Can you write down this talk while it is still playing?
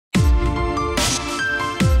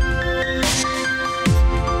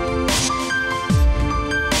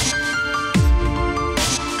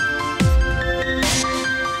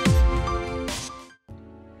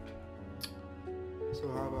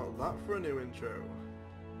intro.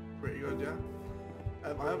 Pretty good, yeah? I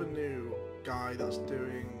have a new guy that's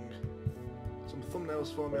doing some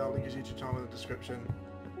thumbnails for me. I'll link his YouTube channel in the description.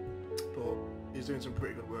 But he's doing some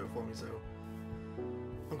pretty good work for me, so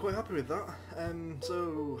I'm quite happy with that.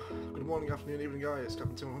 So, good morning, afternoon, evening guys. It's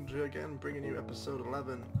Captain Tim 100 here again, bringing you episode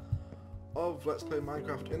 11 of Let's Play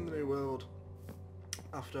Minecraft in the New World.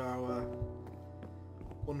 After our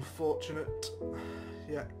unfortunate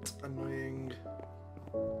yet annoying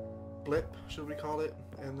blip, should we call it,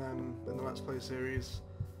 in the Let's Play series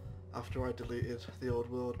after I deleted the old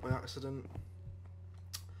world by accident.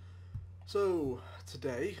 So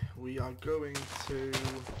today we are going to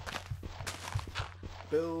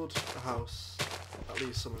build a house, at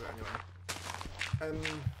least some of it anyway.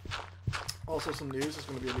 Also some news, there's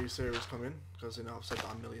going to be a new series coming, because you know I've said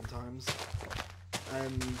that a million times.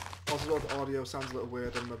 Also the audio sounds a little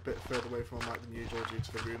weird, I'm a bit further away from my mic than usual due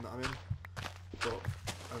to the room that I'm in, but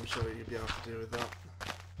I'm sure you'll be able to deal with that.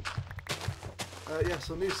 Yeah,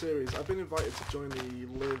 so new series. I've been invited to join the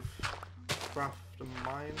Live, Craft and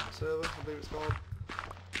Mine server, I believe it's called.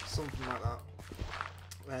 Something like that.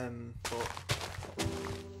 But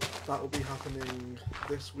that will be happening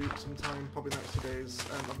this week sometime, probably the next 2 days.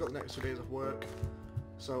 I've got the next 2 days of work,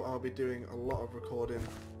 so I'll be doing a lot of recording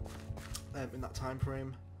in that time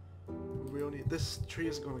frame. We only, this tree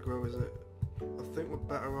isn't going to grow, is it? I think we're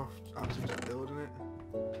better off actually just building it.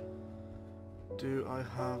 Do I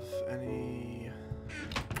have any...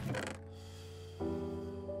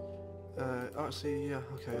 actually, yeah,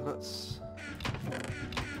 okay, let's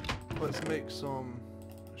make some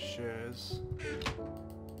shears.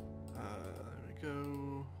 There we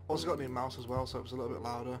go. Also got a new mouse as well, so it's a little bit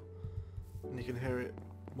louder and you can hear it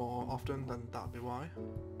more often, then that'd be why.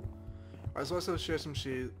 Alright, so let's go share some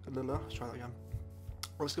let's try that again.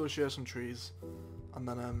 Let's go share some trees and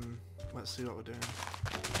then let's see what we're doing.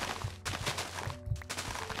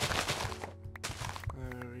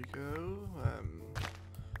 There we go.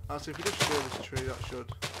 Actually, if we just share this tree, that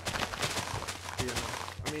should be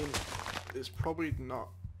enough. I mean, it's probably not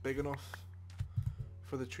big enough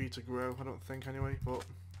for the tree to grow, I don't think anyway, but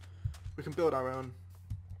we can build our own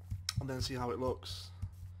and then see how it looks.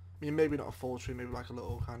 I mean, maybe not a full tree, maybe like a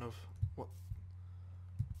little kind of... what?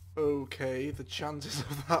 Okay, the chances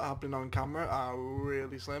of that happening on camera are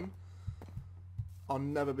really slim. I'll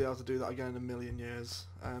never be able to do that again in a million years.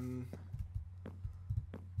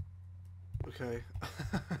 Okay.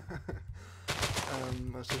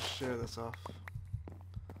 Let's just share this off.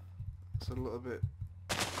 It's a little bit...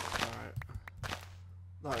 Alright.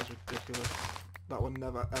 That is ridiculous. That will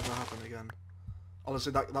never ever happen again.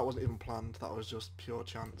 Honestly, that wasn't even planned. That was just pure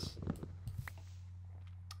chance.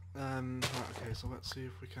 Right, okay, so let's see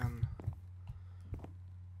if we can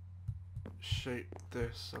shape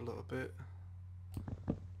this a little bit.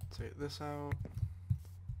 Take this out.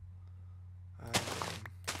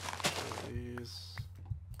 These.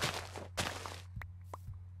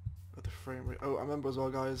 The frame rate. Oh, I remember as well,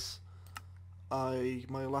 guys.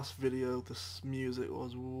 My last video, this music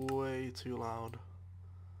was way too loud.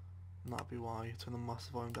 And that'd be why. Turn the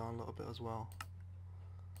master volume down a little bit as well.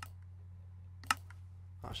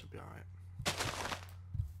 That should be alright.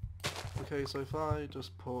 Okay, so if I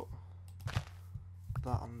just put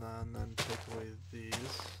that on there and then take away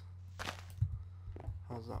these,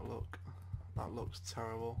 how's that look? That looks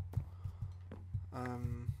terrible.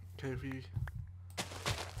 Okay, if we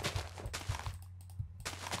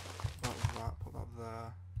put that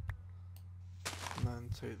there, and then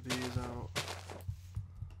take these out.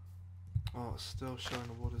 Oh, it's still showing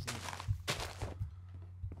the wood, isn't it?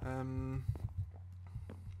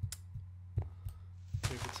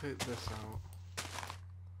 Okay, if we take this out,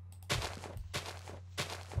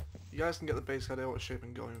 you guys can get the basic idea what shape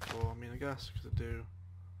I'm going for. I mean, I guess we could do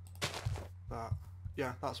that.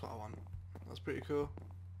 Yeah, that's what I want. That's pretty cool.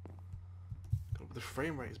 God, the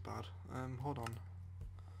frame rate is bad. Hold on.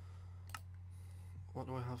 What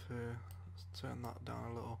do I have here? Let's turn that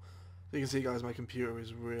down a little. So you can see, guys, my computer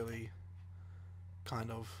is really kind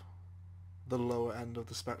of the lower end of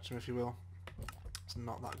the spectrum, if you will. It's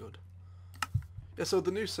not that good. Yeah, so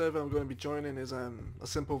the new server I'm going to be joining is a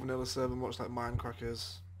simple vanilla server, much like Minecraft.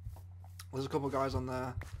 There's a couple of guys on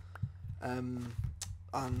there, and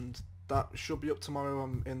that should be up tomorrow.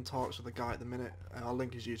 I'm in talks with a guy at the minute. I'll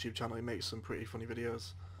link his YouTube channel. He makes some pretty funny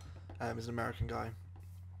videos. He's an American guy.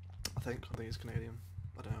 I think he's Canadian.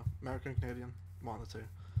 I don't know. American, Canadian, one of the two.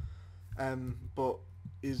 But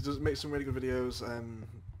he does make some really good videos.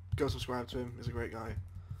 Go subscribe to him. He's a great guy.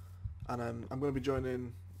 And I'm going to be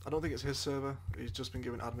joining. I don't think it's his server. He's just been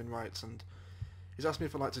given admin rights, and he's asked me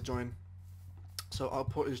if I'd like to join. So I'll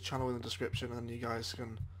put his channel in the description, and you guys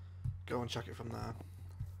can go and check it from there.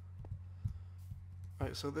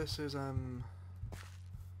 Right, so this is I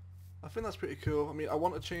think that's pretty cool. I mean, I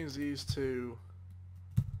want to change these to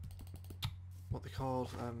what they called,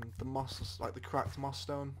 the moss, like the cracked moss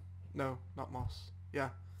stone. No, not moss. Yeah,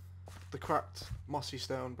 the cracked mossy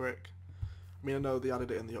stone brick. I mean, I know they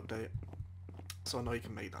added it in the update, so I know you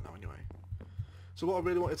can make that now anyway. So what I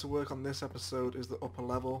really wanted to work on this episode is the upper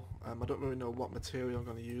level. I don't really know what material I'm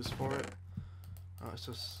going to use for it. Let's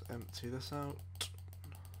just empty this out.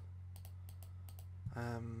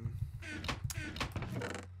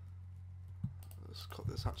 Let's cut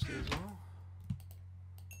this actually as well.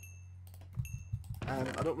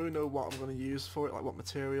 I don't really know what I'm going to use for it, like what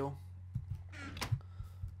material.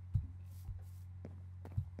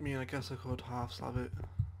 I mean, I guess I could half slab it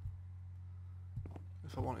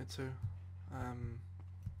if I wanted to.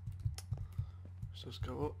 Let's just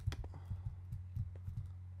go up.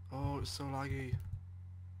 Oh, it's so laggy.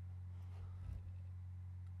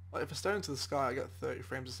 Like if I stare into the sky, I get 30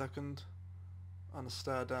 frames a second, and I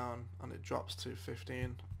stare down and it drops to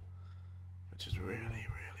 15, which is really,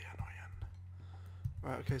 really annoying.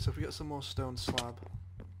 Right, okay, so if we get some more stone slab,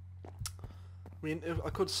 I mean, if I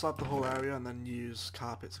could slab the whole area and then use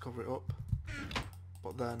carpet to cover it up,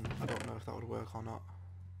 but then I don't know if that would work or not.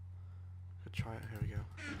 Could try it. Here we go.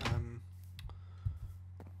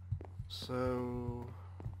 So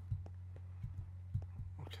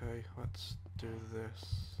okay, let's do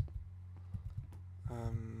this.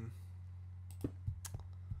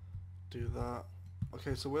 Do that.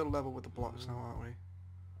 Okay, so we're level with the blocks now, aren't we?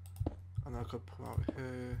 And I could pull out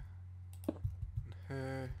here and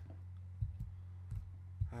here.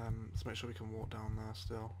 Let's make sure we can walk down there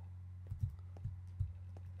still.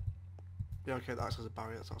 Yeah, okay, that acts as a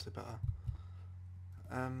barrier. That's actually better.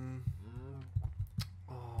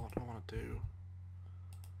 Oh, what do I want to do?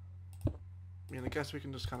 I mean, I guess we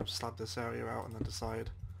can just kind of slab this area out and then decide.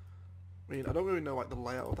 I mean, I don't really know like the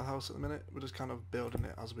layout of the house at the minute. We're just kind of building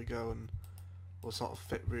it as we go, and we'll sort of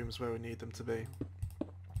fit rooms where we need them to be.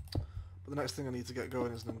 But the next thing I need to get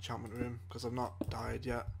going is an enchantment room, because I've not died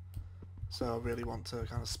yet. So I really want to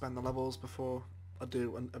kind of spend the levels before I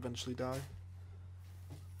do and eventually die.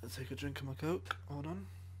 Let's take a drink of my Coke. Hold on.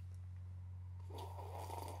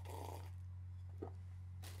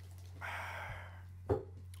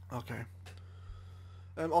 Okay.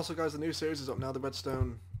 Also guys, the new series is up now, the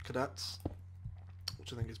Redstone Cadets,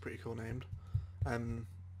 which I think is pretty cool named.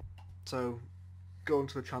 So go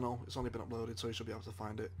onto the channel, it's only been uploaded, so you should be able to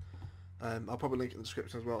find it. I'll probably link it in the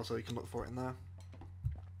description as well, so you can look for it in there.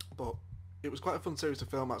 But it was quite a fun series to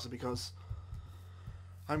film actually, because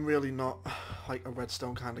I'm really not like a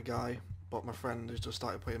Redstone kind of guy, but my friend has just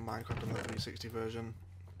started playing Minecraft on the 360 version,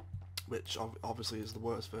 which obviously is the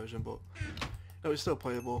worst version, but no, it's still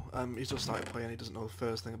playable. He's just started playing, he doesn't know the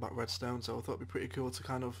first thing about Redstone, so I thought it'd be pretty cool to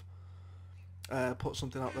kind of put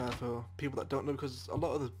something out there for people that don't know, because a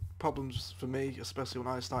lot of the problems for me, especially when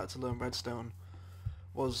I started to learn Redstone,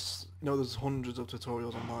 was, you know, there's hundreds of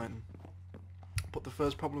tutorials online, but the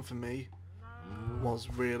first problem for me was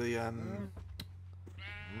really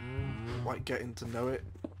like getting to know it,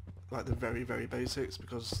 like the very, very basics,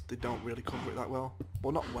 because they don't really cover it that well.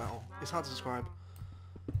 Well, not well, it's hard to describe,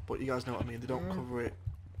 but you guys know what I mean. They don't cover it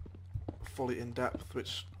fully in depth,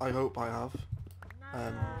 which I hope I have.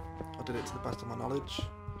 I did it to the best of my knowledge.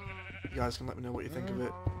 You guys can let me know what you think of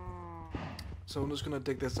it. So I'm just going to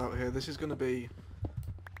dig this out here. This is going to be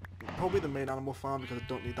probably the main animal farm, because I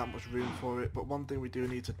don't need that much room for it, but one thing we do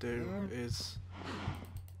need to do is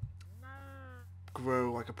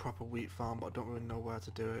grow like a proper wheat farm, but I don't really know where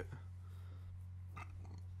to do it.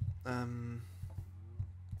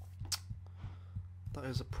 That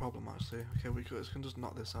is a problem actually. Okay, we can just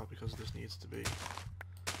knock this out because this needs to be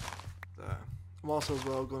there. I'm also as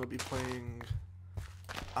well going to be playing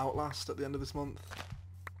Outlast at the end of this month,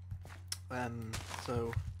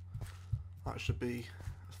 so that should be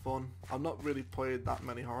fun. I've not really played that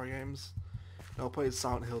many horror games. I played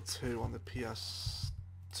Silent Hill 2 on the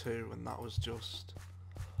PS2, and that was just,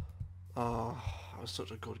 that was such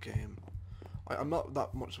a good game. I'm not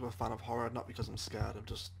that much of a fan of horror, not because I'm scared,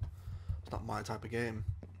 it's not my type of game.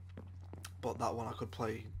 But that one I could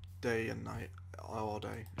play day and night, all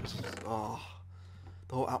day. It's just,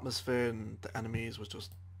 the whole atmosphere and the enemies was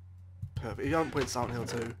just perfect. If you haven't played Silent Hill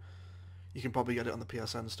 2, you can probably get it on the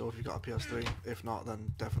PSN store if you've got a PS3. If not,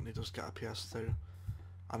 then definitely just get a PS2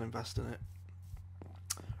 and invest in it.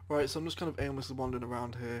 Right, so I'm just kind of aimlessly wandering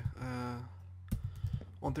around here.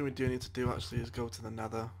 One thing we do need to do actually is go to the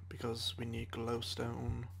Nether, because we need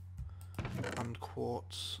glowstone and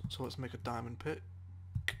quartz. So let's make a diamond pick.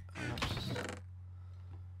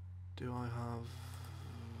 Do I have...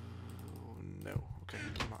 Okay,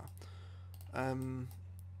 doesn't matter.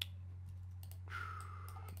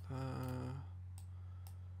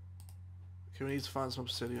 Okay, we need to find some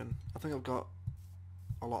obsidian. I think I've got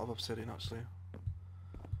a lot of obsidian actually.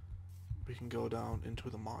 We can go down into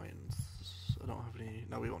the mines. I don't have any...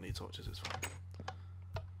 No, we won't need torches, it's fine.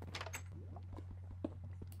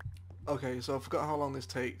 Okay, so I forgot how long this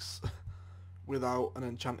takes without an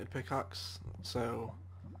enchanted pickaxe. So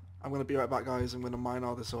I'm going to be right back, guys. I'm going to mine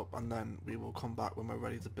all this up and then we will come back when we're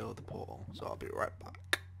ready to build the portal. So I'll be right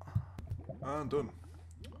back. And done.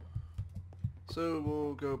 So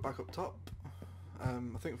we'll go back up top. I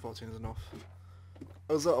think 14 is enough.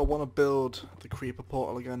 I want to build the creeper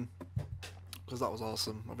portal again because that was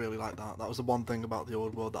awesome. I really like that. That was the one thing about the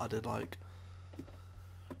old world that I did like.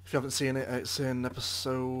 If you haven't seen it, it's in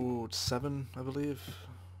episode 7, I believe.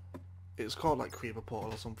 It's called like Creeper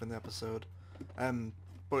Portal or something, the episode.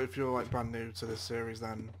 But if you're like brand new to this series,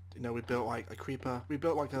 then you know we built like a creeper. We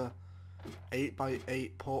built like a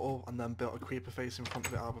 8x8 portal and then built a creeper face in front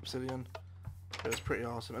of it out of obsidian. It was pretty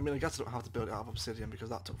awesome. I mean, I guess I don't have to build it out of obsidian because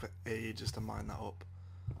that took for ages to mine that up.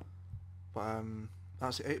 But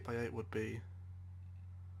actually 8x8 would be...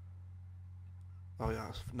 Oh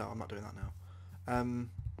yeah, no, I'm not doing that now.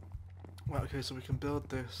 Right, okay, so we can build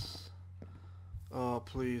this. Oh,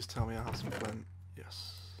 please tell me I have some flint.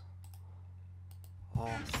 Yes.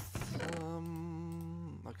 Awesome.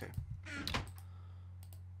 Okay.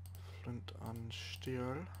 Flint and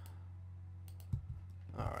steel.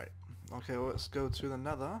 Alright. Okay, well, let's go to the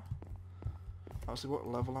Nether. Actually, what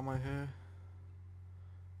level am I here?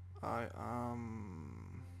 I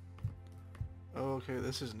am... Okay,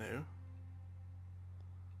 this is new.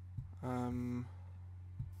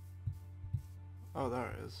 Oh, there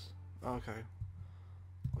it is. Okay.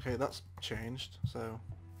 Okay, that's changed, so...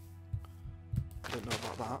 I didn't know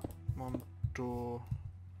about that. One door...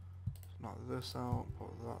 Knock this out, put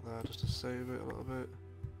that there just to save it a little bit.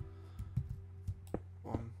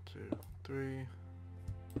 1, 2, 3,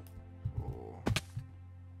 4.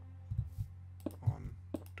 1,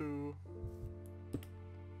 2.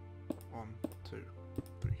 1, 2,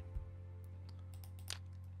 3.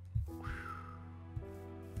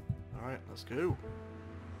 Alright, let's go.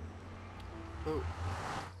 Oh.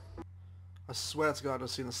 I swear to God I've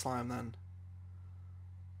seen the slime then.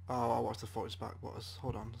 Oh, I'll watch the footage back, but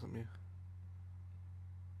hold on, let me...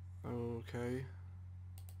 Okay.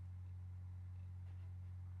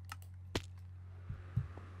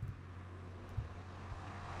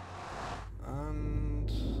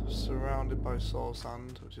 And surrounded by soul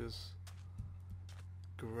sand, which is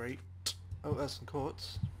great. Oh, there's some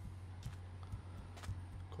quartz.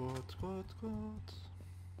 Quartz, quartz, quartz.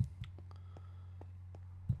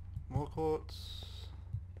 More quartz.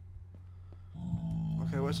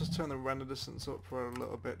 Okay, let's just turn the render distance up for a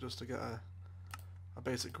little bit just to get a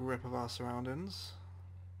basic grip of our surroundings.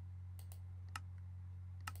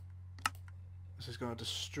 This is going to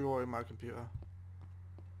destroy my computer.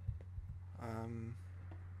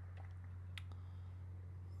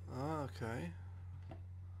 Okay.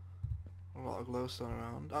 A lot of glowstone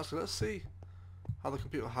around. Actually, let's see how the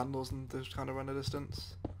computer handles in this kind of render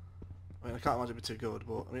distance. I mean, I can't imagine it'd be too good,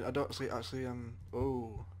 but I mean, I don't actually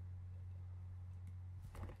oh.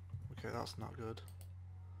 Okay, that's not good.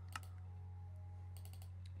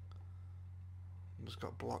 I've just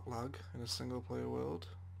got block lag in a single player world.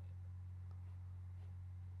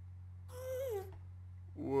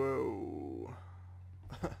 Whoa.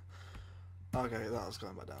 Okay, that was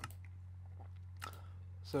going back down.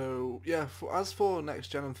 So yeah, as for next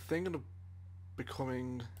gen, I'm thinking of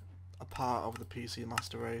becoming a part of the PC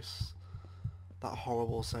Master Race. That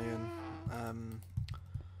horrible saying.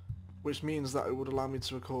 Which means that it would allow me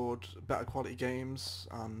to record better quality games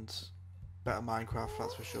and better Minecraft,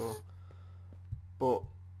 that's for sure. But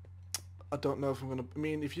I don't know if I'm gonna... I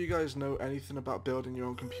mean, if you guys know anything about building your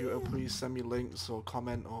own computer, please send me links or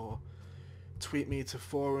comment or tweet me to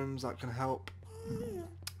forums that can help.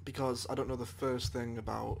 Because I don't know the first thing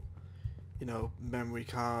about, you know, memory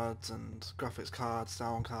cards and graphics cards,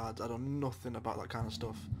 sound cards. I know nothing about that kind of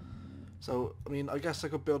stuff. So, I mean, I guess I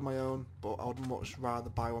could build my own, but I would much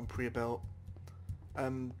rather buy one pre-built.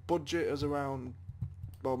 Budget is around...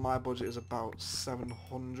 Well, my budget is about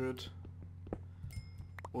 700.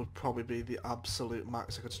 Would probably be the absolute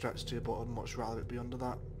max I could stretch to, but I'd much rather it be under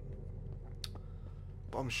that.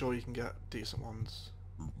 But I'm sure you can get decent ones.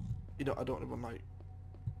 You know, I don't run like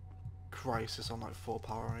Crisis on like full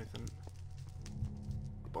power or anything.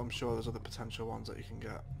 But I'm sure there's other potential ones that you can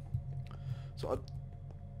get. So I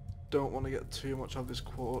don't want to get too much of this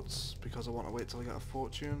quartz because I want to wait till I get a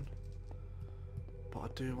fortune. But I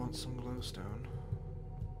do want some glowstone.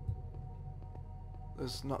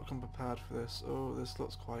 has not come prepared for this. Oh, this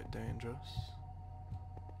looks quite dangerous.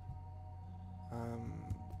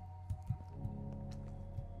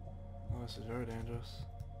 Oh, this is very dangerous.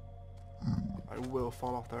 I will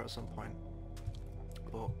fall off there at some point,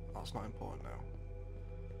 but that's not important now.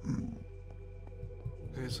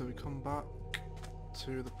 Okay, so we come back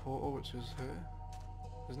to the portal, which is here,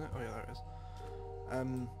 isn't it? Oh yeah, there it is.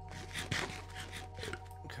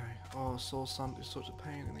 Okay. Oh, soul sand is such a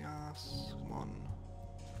pain in the ass. Come on.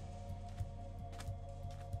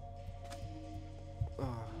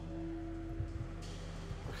 Oh.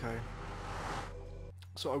 Okay.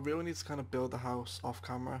 So I really need to kind of build the house off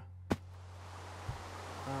camera.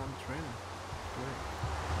 Training. Great.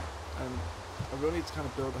 I really need to kind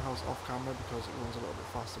of build the house off camera because it runs a little bit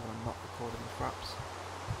faster when I'm not recording the fraps.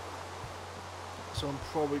 So I'm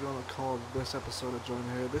probably going to call this episode a join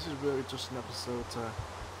here. This is really just an episode to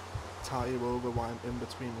tie you over while I'm in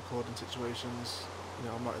between recording situations. You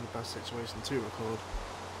know, I'm not in the best situation to record.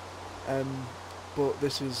 But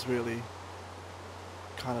this is really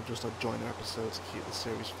kind of just a joiner episode to keep the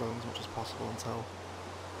series flowing as much as possible until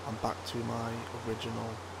I'm back to my original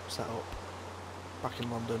setup back in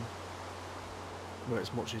London, where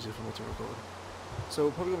it's much easier for me to record. So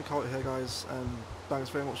we're probably going to call it here, guys. Thanks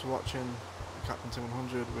very much for watching Captain Tim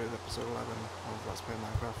 100 with episode 11 of Let's Play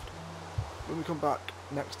Minecraft. When we come back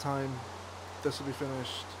next time, this will be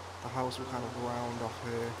finished. The house will kind of round off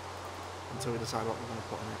here until we decide what we're going to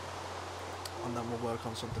put in it, and then we'll work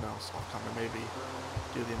on something else off camera, maybe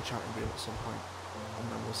do the enchanting room at some point, and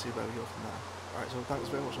then we'll see where we go from there. Alright, so thanks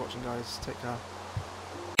very much for watching, guys. Take care.